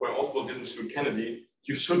context where Oswald didn't shoot Kennedy,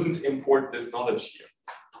 you shouldn't import this knowledge here.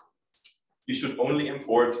 You should only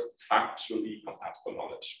import factually compatible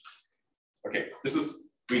knowledge. Okay,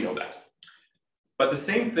 we know that. But the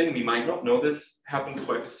same thing, we might not know this, happens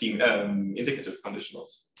for indicative conditionals.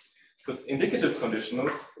 Because indicative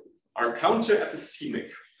conditionals are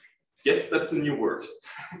counter-epistemic. Yes, that's a new word.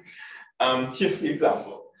 Here's the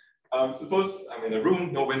example. Suppose I'm in a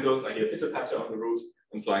room, no windows, I hear pitter-patter on the roof,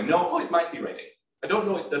 and so I know, oh, it might be raining. I don't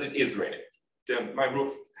know that it is raining. My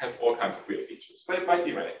roof has all kinds of weird features, but it might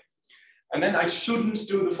be raining. And then I shouldn't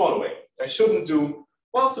do the following. I shouldn't do,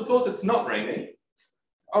 well, suppose it's not raining.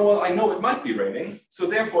 Oh, well, I know it might be raining, so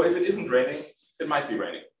therefore, if it isn't raining, it might be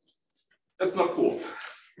raining. That's not cool.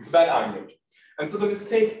 It's a bad argument. And so the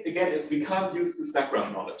mistake, again, is we can't use this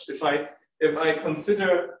background knowledge. If I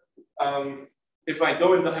consider, if I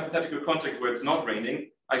go in the hypothetical context where it's not raining,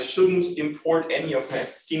 I shouldn't import any of my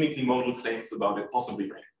epistemically modal claims about it possibly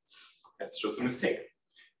raining. That's just a mistake.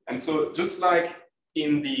 And so just like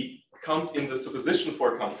in the supposition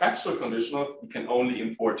for a counterfactual conditional, we can only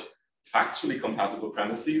import factually compatible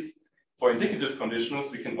premises. For indicative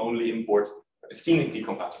conditionals, we can only import epistemically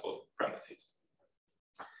compatible premises.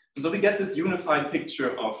 And so we get this unified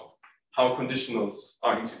picture of how conditionals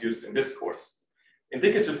are introduced in discourse.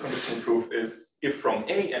 Indicative conditional proof is if from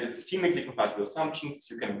A and epistemically compatible assumptions,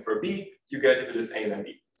 you can infer B, you get if it is A, then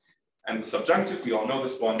B. And the subjunctive, we all know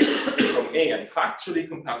this one, is if from A and factually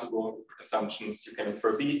compatible assumptions, you can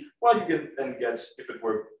infer B, well, you can then get if it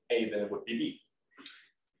were A, then it would be B.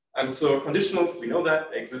 And so conditionals, we know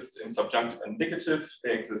that, they exist in subjunctive and indicative,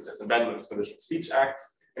 they exist as embeddable and conditional speech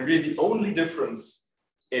acts, and really the only difference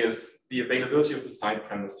is the availability of the side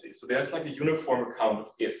premises. So there's like a uniform account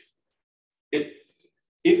of if.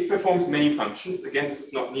 If performs many functions. Again, this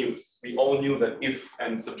is not news. We all knew that if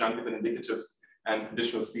and subjunctive and indicatives and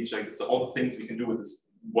conditional speech, like, so all the things we can do with this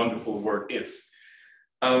wonderful word if.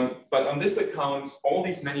 But on this account, all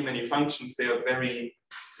these many functions, they are very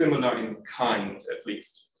similar in kind, at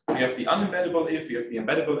least. We have the unembeddable if, we have the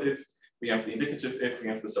embeddable if, we have the indicative if, we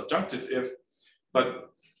have the subjunctive if, but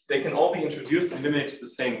they can all be introduced and eliminated the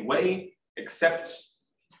same way, except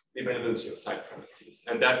the availability of side premises.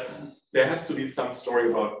 And there has to be some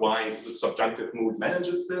story about why the subjunctive mood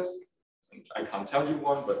manages this. And I can't tell you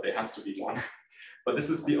one, but there has to be one. But this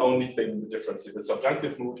is the only thing, the difference here. The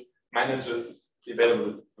subjunctive mood manages the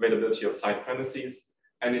availability of side premises.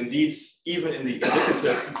 And indeed, even in the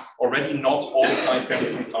indicative, already not all side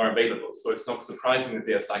premises are available. So it's not surprising that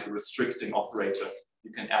there's like a restricting operator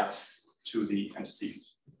you can add to the antecedent.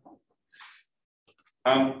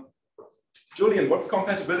 Julian, what's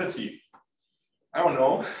compatibility? I don't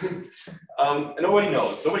know. Nobody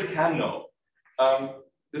knows, nobody can know.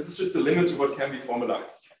 This is just a limit to what can be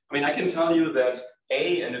formalized. I mean, I can tell you that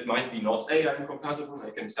A, and it might be not A, are incompatible. I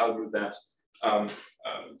can tell you that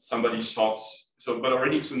somebody shot, but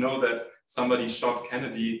already to know that somebody shot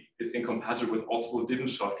Kennedy is incompatible with Oswald didn't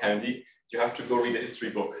shot Kennedy, you have to go read a history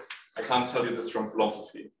book. I can't tell you this from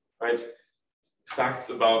philosophy, right? Facts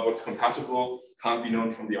about what's compatible can't be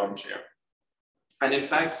known from the armchair. And in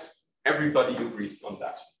fact, everybody agrees on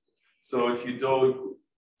that. So if you do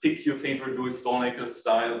pick your favorite Louis Stolnaker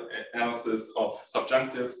style analysis of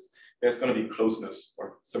subjunctives, there's going to be closeness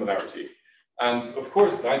or similarity. And of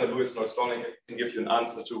course, neither Louis nor Stolnaker can give you an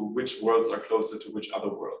answer to which worlds are closer to which other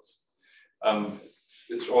worlds.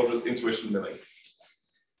 It's all just intuition milling.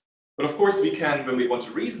 But of course, we can, when we want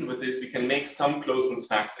to reason with this, we can make some closeness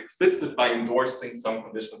facts explicit by endorsing some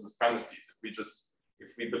conditions as premises.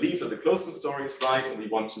 If we believe that the closeness story is right and we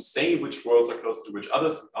want to say which worlds are closer to which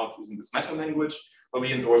others without using this meta language, well,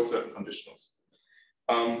 we endorse certain conditionals.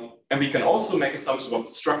 And we can also make assumptions about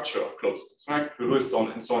the structure of closeness, right? Louis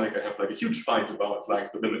and Stolnaker have like a huge fight about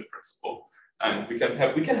like the limit principle, and we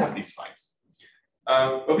can have these fights.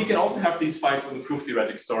 But we can also have these fights on the proof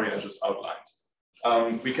theoretic story I just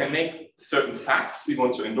outlined. We can make certain facts we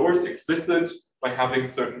want to endorse explicit by having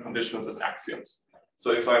certain conditionals as axioms.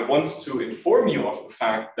 So if I want to inform you of the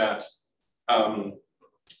fact that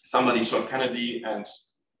somebody shot Kennedy and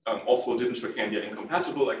Oswald didn't shoot Kennedy are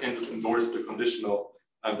incompatible, I can just endorse the conditional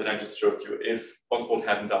that I just showed you. If Oswald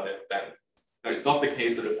hadn't done it, then no, it's not the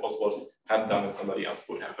case that if Oswald hadn't done it, somebody else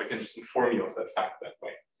would have. I can just inform you of that fact that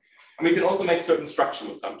way. And we can also make certain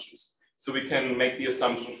structural assumptions. So we can make the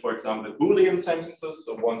assumption, for example, that Boolean sentences,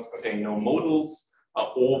 so ones containing no modals, are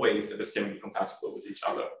always epistemically compatible with each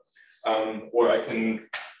other. Or I can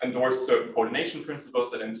endorse certain coordination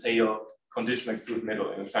principles that entail conditional exclude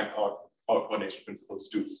middle, and in fact, our coordination principles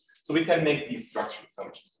do. So we can make these structural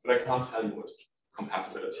assumptions, but I can't tell you what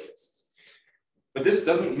compatibility is. But this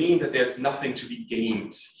doesn't mean that there's nothing to be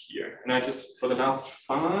gained here. And I just, for the last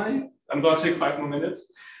I'm going to take 5 more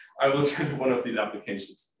minutes, I will tell you one of these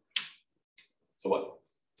applications. So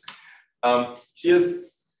what?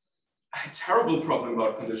 Here's a terrible problem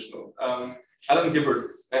about conditional. Alan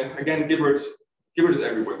Gibbert's, and again, Gibbert is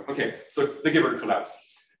everywhere. Okay, so the Gibbert collapse.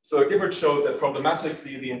 So Gibbert showed that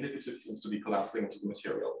problematically, the indicative seems to be collapsing into the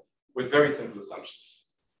material with very simple assumptions.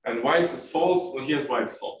 And why is this false? Well, here's why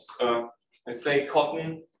it's false. I say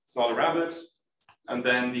cotton is not a rabbit, and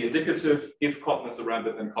then the indicative, if cotton is a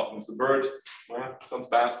rabbit, then cotton is a bird. Well, sounds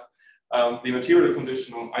bad. The material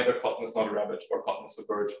conditional, either cotton is not a rabbit or cotton is a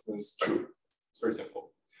bird, is true. It's very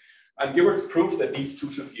simple. And Gibbert's proof that these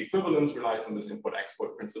two should be equivalent relies on this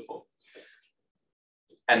import-export principle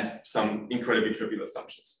and some incredibly trivial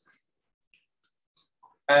assumptions.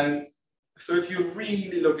 And so if you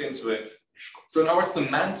really look into it, so in our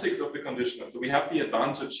semantics of the conditional, so we have the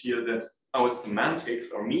advantage here that our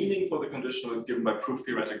semantics, our meaning for the conditional is given by proof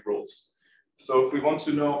theoretic rules. So if we want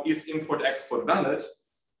to know, is import-export valid,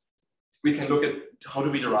 we can look at how do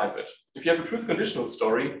we derive it. If you have a truth conditional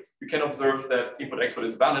story, you can observe that import-export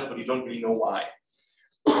is valid, but you don't really know why.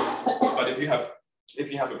 But if you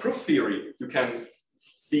have a proof theory, you can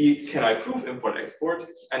see, can I prove import-export?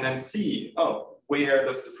 And then see, oh, where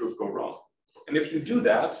does the proof go wrong? And if you do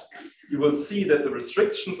that, you will see that the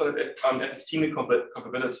restrictions on epistemic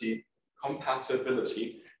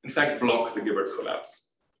compatibility, in fact, block the Gibbert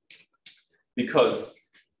collapse. Because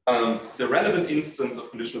the relevant instance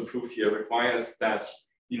of conditional proof here requires that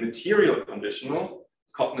the material conditional,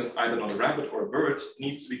 cotton is either not a rabbit or a bird,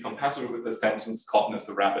 needs to be compatible with the sentence, cotton is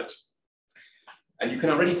a rabbit. And you can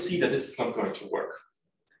already see that this is not going to work.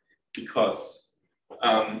 Because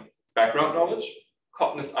background knowledge,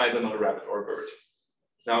 cotton is either not a rabbit or a bird.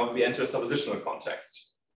 Now we enter a suppositional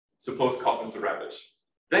context. Suppose cotton is a rabbit.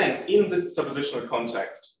 Then in the suppositional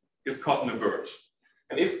context, is cotton a bird?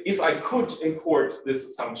 And if I could import this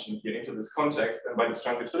assumption here into this context, then by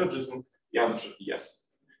disjunctive syllogism, the answer should be yes.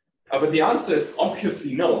 But the answer is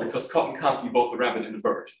obviously no, because cotton can't be both the rabbit and the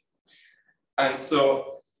bird. And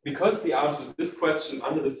so, because the answer to this question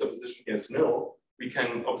under this supposition here is no, we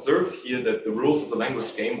can observe here that the rules of the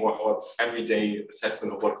language game, or everyday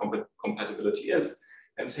assessment of what compatibility is,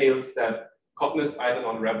 entails that cotton is either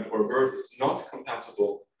not a rabbit or a bird is not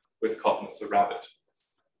compatible with cotton is a rabbit.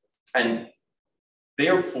 And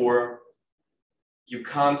therefore, you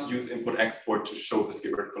can't use input-export to show the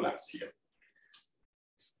Skibberth collapse here.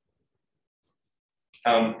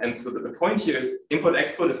 And so the point here is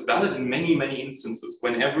input-export is valid in many, many instances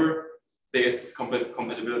whenever there is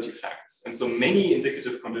compatibility facts. And so many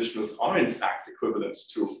indicative conditionals are in fact equivalent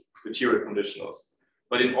to material conditionals.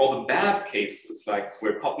 But in all the bad cases, like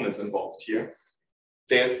where cotton is involved here,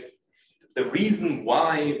 there's the reason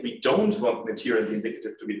why we don't want material and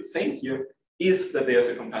indicative to be the same here is that there's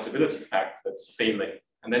a compatibility fact that's failing.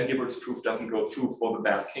 And then Gibbert's proof doesn't go through for the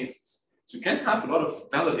bad cases. So you can have a lot of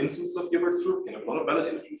valid instances of Gibbert's proof, you can have a lot of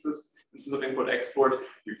valid instances of import-export.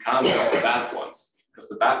 You can't have the bad ones, because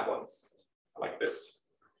the bad ones are like this.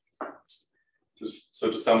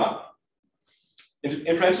 So to sum up,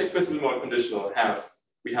 inferential expressivism or conditional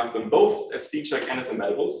we have them both as feature and as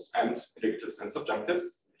embeddables, and indicatives and subjunctives.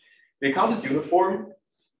 The account is uniform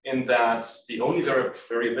in that the only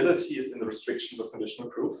variability is in the restrictions of conditional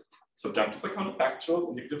proof. Subjunctives are counterfactuals,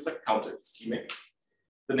 indicatives are counter-epistemic.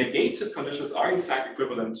 The negated conditionals are in fact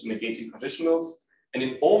equivalent to negating conditionals, and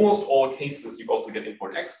in almost all cases you also get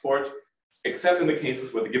import-export, except in the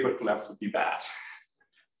cases where the Gibbert collapse would be bad.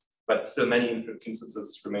 But still many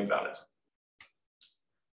instances remain valid.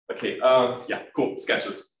 Okay, yeah, cool,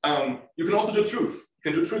 sketches. You can also do truth.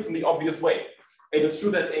 You can do truth in the obvious way. It is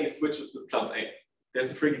true that A switches with plus A.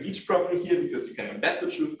 There's a Frege-Geach problem here because you can embed the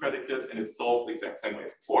truth predicate and it's solved the exact same way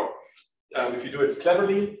as before. If you do it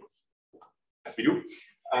cleverly, as we do,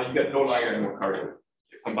 you get no Liger and no Carter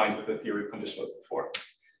combined with the theory of conditionals before.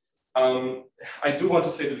 I do want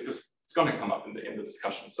to say that because it's going to come up in the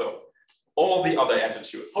discussion. So all the other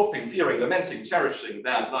attitudes, hoping, fearing, lamenting, cherishing,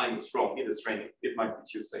 that lying is wrong, it is raining, it might be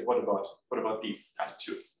Tuesday. What about these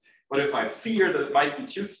attitudes? What if I fear that it might be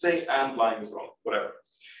Tuesday and lying is wrong? Whatever.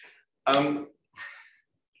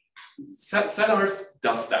 Sellars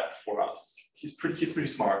does that for us. He's pretty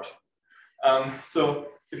smart. So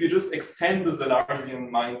if you just extend the Zellarsian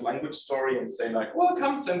mind-language story and say like, well,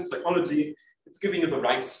 common sense psychology, it's giving you the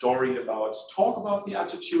right story talk about the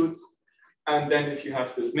attitudes. And then if you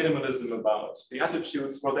have this minimalism about the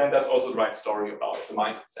attitudes, well, then that's also the right story about the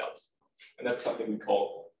mind itself. And that's something we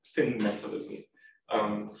call thin mentalism.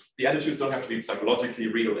 The attitudes don't have to be psychologically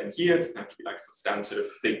real and here. It doesn't have to be like substantive,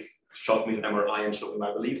 thick, shove me an MRI and show me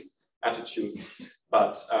my beliefs attitudes.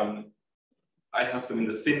 But I have them in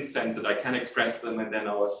the thin sense that I can express them, and then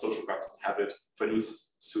our social practices have it. If I do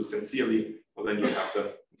so sincerely, well, then you have them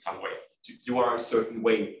in some way. You are a certain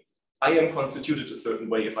way. I am constituted a certain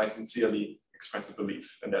way if I sincerely express a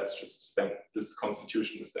belief, and that's just then this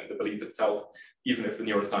constitution is then the belief itself, even if the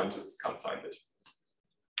neuroscientists can't find it.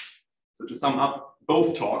 So to sum up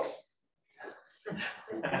both talks,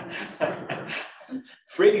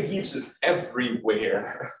 Frege-Geach is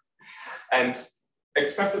everywhere, and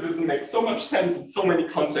expressivism makes so much sense in so many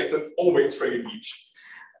contexts and always Frege-Geach.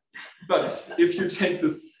 But if you take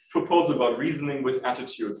this proposal about reasoning with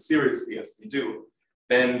attitudes seriously as we do,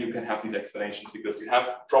 then you can have these explanations because you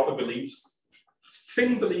have proper beliefs,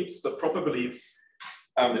 thin beliefs, but proper beliefs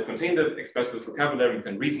that contain the expressivist vocabulary, you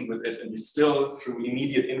can reason with it, and you still, through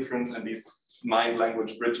immediate inference and these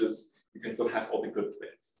mind-language bridges, you can still have all the good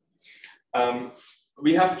things. I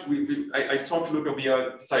talked to Luca, we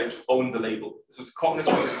are decided to own the label. This is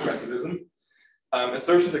cognitive expressivism.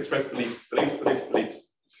 Assertions express beliefs,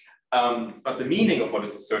 beliefs. But the meaning of what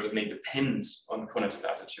is asserted may depend on cognitive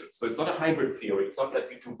attitudes. So it's not a hybrid theory. It's not that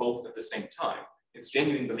we do both at the same time. It's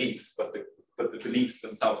genuine beliefs, but the beliefs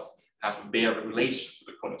themselves have a bare relation to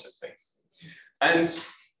the cognitive things. And this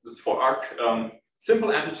is for ARC,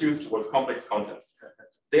 simple attitudes towards complex contents.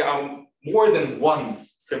 There are more than one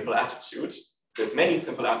simple attitude. There's many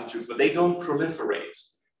simple attitudes, but they don't proliferate.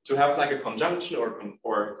 To have like a conjunction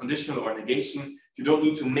or conditional or negation, you don't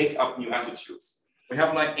need to make up new attitudes. We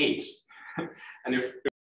have like 8. And if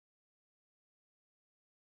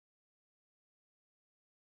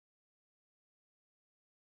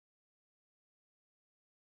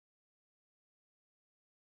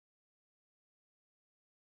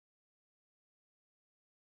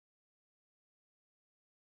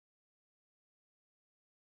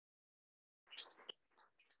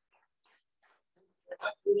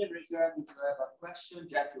Julian, raise your hand if you have a question.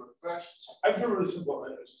 Jack, you were first. I have a really simple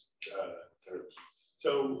terms.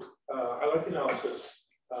 So I like the analysis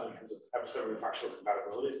in terms of adversarial and factual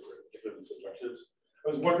compatibility for given subjectives. I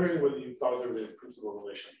was wondering whether you thought there was a principal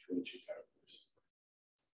relation between the two categories.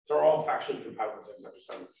 They're all factually compatible things. I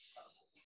just haven't